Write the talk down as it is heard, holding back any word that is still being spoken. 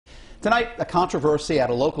Tonight, a controversy at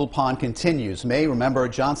a local pond continues. May remember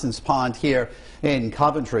Johnson's Pond here in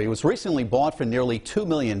Coventry was recently bought for nearly $2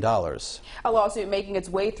 million. A lawsuit making its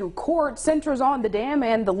way through court centers on the dam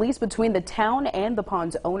and the lease between the town and the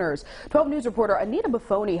pond's owners. 12 News reporter Anita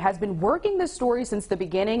Buffoni has been working this story since the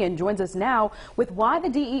beginning and joins us now with why the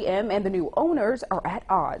DEM and the new owners are at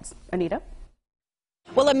odds. Anita?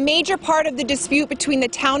 Well, a major part of the dispute between the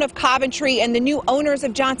town of Coventry and the new owners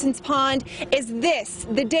of Johnson's Pond is this,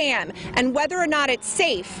 the dam, and whether or not it's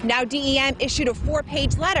safe. Now DEM issued a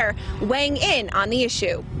 4-page letter weighing in on the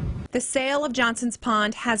issue. The sale of Johnson's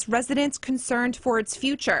Pond has residents concerned for its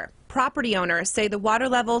future. Property owners say the water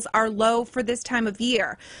levels are low for this time of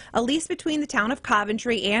year. A lease between the town of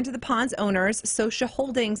Coventry and the pond's owners, Social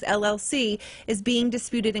Holdings LLC, is being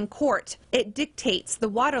disputed in court. It dictates the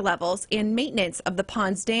water levels and maintenance of the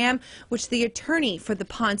pond's dam, which the attorney for the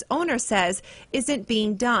pond's owner says isn't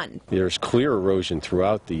being done. There's clear erosion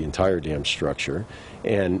throughout the entire dam structure,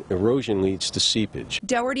 and erosion leads to seepage.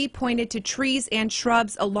 Doherty pointed to trees and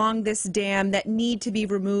shrubs along this dam that need to be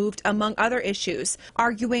removed, among other issues,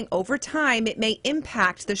 arguing over time it may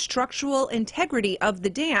impact the structural integrity of the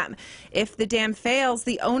dam. If the dam fails,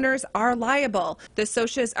 the owners are liable. The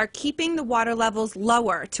Socias are keeping the water levels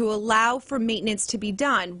lower to allow for maintenance to be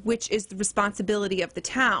done, which is the responsibility of the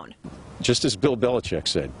town. Just as Bill Belichick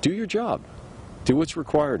said, do your job. Do what's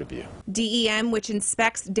required of you. DEM, which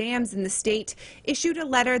inspects dams in the state, issued a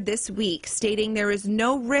letter this week stating there is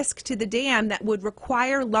no risk to the dam that would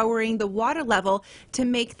require lowering the water level to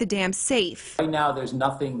make the dam safe. Right now, there's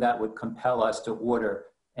nothing that would compel us to order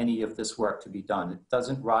any of this work to be done. It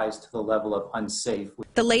doesn't rise to the level of unsafe.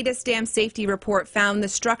 The latest dam safety report found the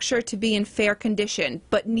structure to be in fair condition,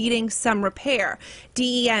 but needing some repair.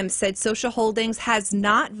 DEM said Social Holdings has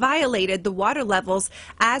not violated the water levels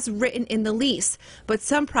as written in the lease, but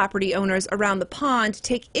some property owners around the pond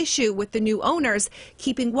take issue with the new owners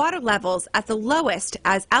keeping water levels at the lowest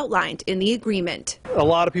as outlined in the agreement. A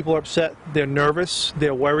lot of people are upset, they're nervous,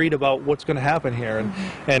 they're worried about what's going to happen here,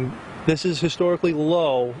 and this is historically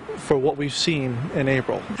low for what we've seen in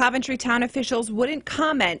April. Coventry town officials wouldn't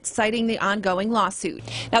comment, citing the ongoing lawsuit.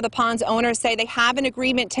 Now, the pond's owners say they have an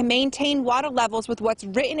agreement to maintain water levels with what's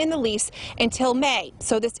written in the lease until May,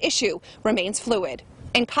 so this issue remains fluid.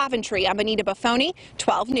 In Coventry, I'm Anita Buffoni,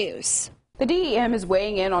 12 News. The DEM is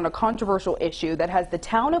weighing in on a controversial issue that has the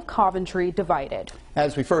town of Coventry divided.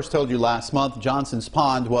 As we first told you last month, Johnson's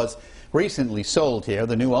Pond was recently sold here.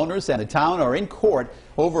 The new owners and the town are in court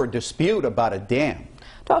over a dispute about a dam.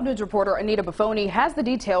 12 News reporter Anita Buffoni has the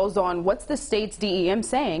details on what's the state's DEM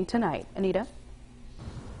saying tonight. Anita?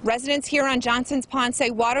 Residents here on Johnson's Pond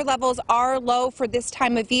say water levels are low for this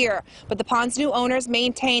time of year, but the pond's new owners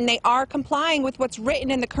maintain they are complying with what's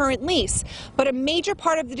written in the current lease. But a major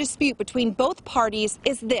part of the dispute between both parties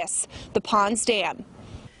is this, the pond's dam.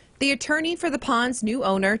 The attorney for the pond's new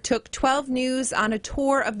owner took 12 News on a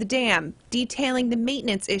tour of the dam, detailing the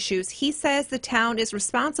maintenance issues he says the town is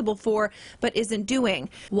responsible for but isn't doing.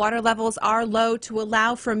 Water levels are low to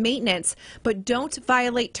allow for maintenance, but don't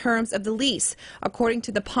violate terms of the lease, according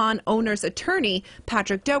to the pond owner's attorney,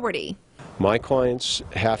 Patrick Doherty. My clients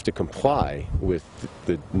have to comply with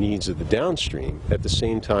the needs of the downstream at the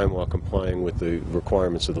same time while complying with the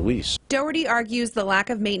requirements of the lease. Doherty argues the lack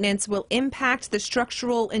of maintenance will impact the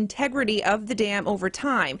structural integrity of the dam over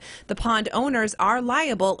time. The pond owners are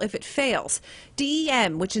liable if it fails.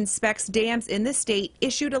 DEM, which inspects dams in the state,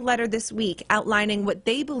 issued a letter this week outlining what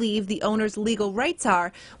they believe the owners' legal rights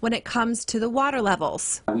are when it comes to the water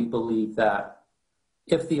levels. We believe that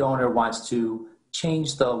if the owner wants to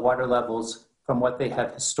change the water levels from what they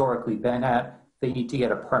have historically been at, they need to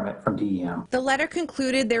get a permit from DEM. The letter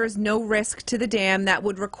concluded there is no risk to the dam that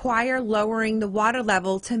would require lowering the water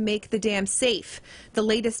level to make the dam safe. The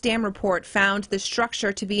latest dam report found the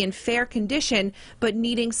structure to be in fair condition but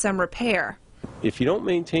needing some repair. If you don't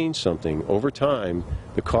maintain something over time,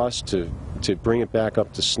 the cost to bring it back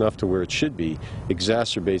up to snuff to where it should be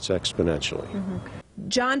exacerbates exponentially.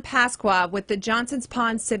 John Pasqua with the Johnson's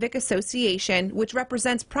Pond Civic Association, which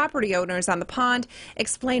represents property owners on the pond,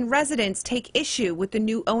 explained residents take issue with the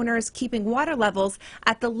new owners keeping water levels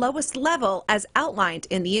at the lowest level as outlined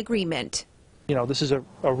in the agreement. You know, this is a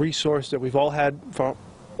resource that we've all had for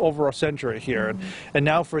over a century here, and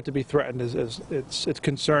now for it to be threatened it's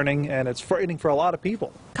concerning, and it's frightening for a lot of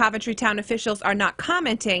people. Coventry town officials are not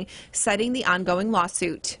commenting, citing the ongoing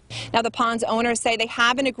lawsuit. Now, the pond's owners say they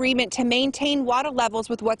have an agreement to maintain water levels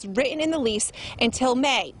with what's written in the lease until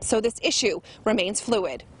May, so this issue remains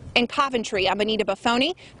fluid. In Coventry, I'm Anita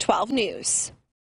Buffoni, 12 News.